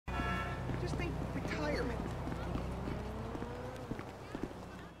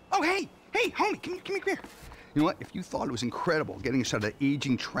Oh, hey, homie, come here. You know what? If you thought it was incredible getting a shot of that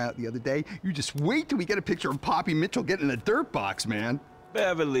aging trout the other day, you just wait till we get a picture of Poppy Mitchell getting in a dirt box, man.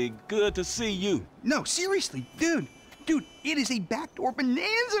 Beverly, good to see you. No, seriously, dude, it is a backdoor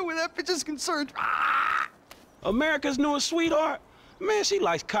bonanza where that bitch is concerned. Ah! America's newest sweetheart? Man, she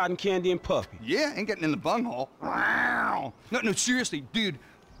likes cotton candy and puppy. Yeah, and getting in the bunghole. Wow. No, seriously, dude.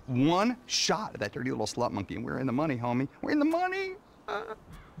 One shot of that dirty little slut monkey, and we're in the money, homie. We're in the money.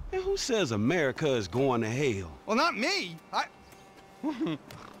 And who says America is going to hell? Well, not me. Come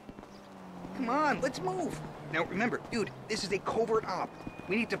on, let's move. Now, remember, dude, this is a covert op.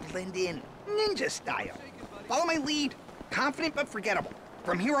 We need to blend in, ninja style. Follow my lead. Confident but forgettable.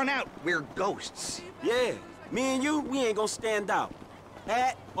 From here on out, we're ghosts. Yeah, me and you, we ain't gonna stand out.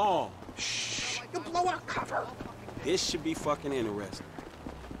 At all. Shh, you'll blow our cover. This should be fucking interesting.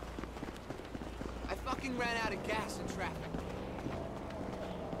 I fucking ran out of gas in traffic.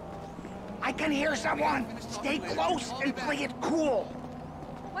 I can hear someone. Stay close and play it cool.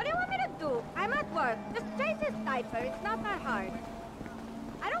 What do you want me to do? I'm at work. Just trace his diaper. It's not that hard.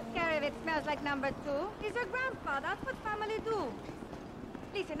 I don't care if it smells like number 2. He's your grandpa. That's what family do.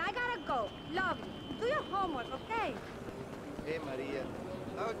 Listen, I gotta go. Love you. Do your homework, okay? Hey, Maria.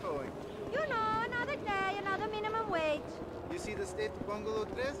 How it going? You know, another day, another minimum wage. You see the state bungalow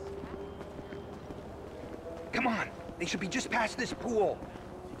 3? Come on. They should be just past this pool.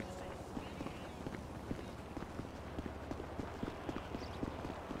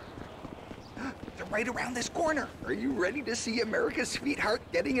 They're right around this corner. Are you ready to see America's sweetheart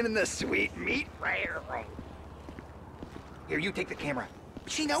getting in the sweet meat fryer? Here, you take the camera.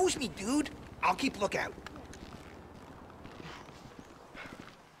 She knows me, dude. I'll keep lookout.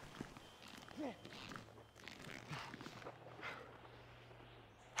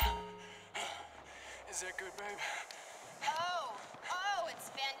 Is that good, babe? Oh, it's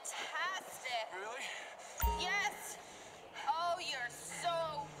fantastic. Really? Yes. Oh, you're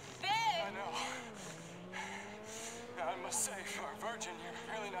so big. I know. Now, I must say, for a virgin,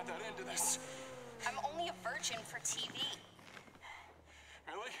 you're really not that into this. I'm only a virgin for TV.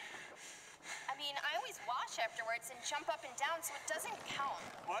 Really? I mean, I always wash afterwards and jump up and down, so it doesn't count.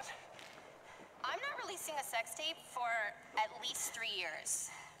 What? I'm not releasing a sex tape for at least 3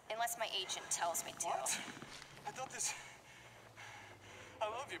 years, unless my agent tells me to. What? I thought this... I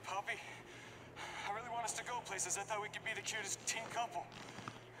love you, Poppy. I really want us to go places. I thought we could be the cutest teen couple.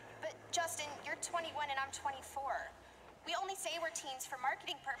 But, Justin, you're 21 and I'm 24. We only say we're teens for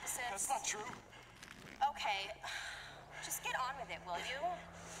marketing purposes. That's not true. Okay. Just get on with it, will you?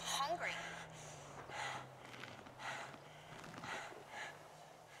 Hungry.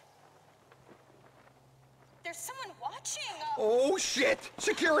 There's someone watching. Oh, shit!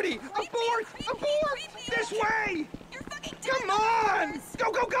 Security! Abort! Abort! This way! You're fucking Come on!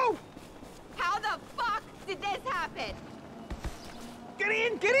 Go! How the fuck did this happen? Get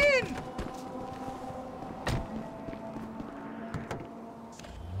in!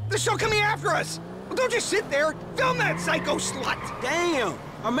 They're still coming after us! Well, don't just sit there! Film that psycho slut! Damn!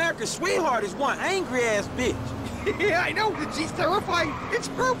 America's sweetheart is one angry-ass bitch. Yeah, I know! She's terrifying! It's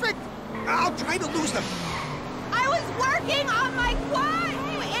perfect! I'll try to lose them! I was working on my quad,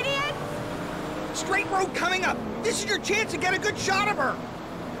 you idiot! Straight road coming up! This is your chance to get a good shot of her!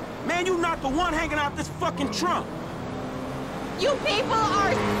 Man, you not the one hanging out this fucking trunk. You people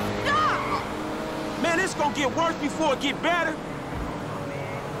are stuck! Man, it's gonna get worse before it get better.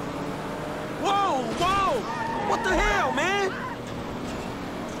 Whoa! What the hell, man?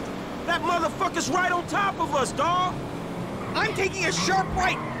 That motherfucker's right on top of us, dawg. I'm taking a sharp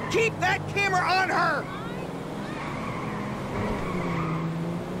right! Keep that camera on her!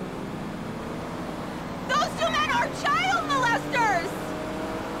 Those 2 men are child molesters!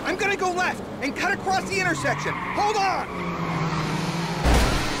 I'm gonna go left and cut across the intersection. Hold on!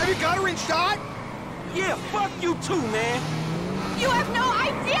 Have you got her in shot? Yeah, fuck you too, man. You have no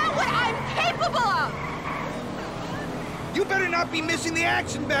idea what I'm capable of! You better not be missing the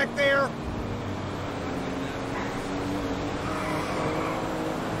action back there!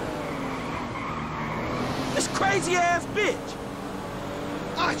 This crazy-ass bitch.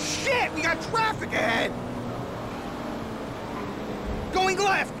 Ah, shit! We got traffic ahead! Going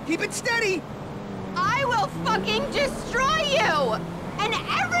left! Keep it steady! I will fucking destroy you! And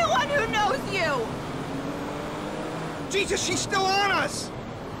everyone who knows you! Jesus, she's still on us!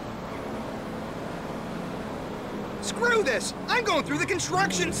 Screw this! I'm going through the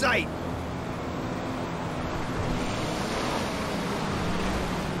construction site!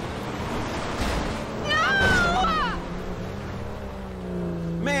 No!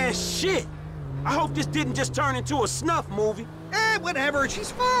 Man, shit. I hope this didn't just turn into a snuff movie. Whatever,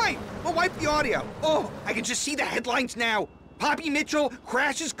 she's fine. We'll wipe the audio. Oh, I can just see the headlines now. Poppy Mitchell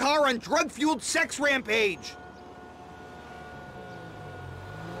crashes car on drug-fueled sex rampage.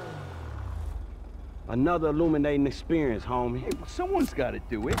 Another illuminating experience, homie. Hey, well, someone's got to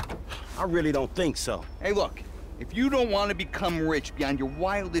do it. I really don't think so. Hey, look, if you don't want to become rich beyond your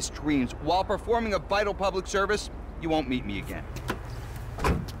wildest dreams while performing a vital public service, you won't meet me again.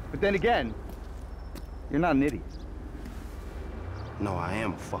 But then again, you're not an idiot. No, I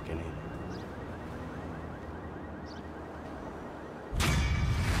am a fucking idiot.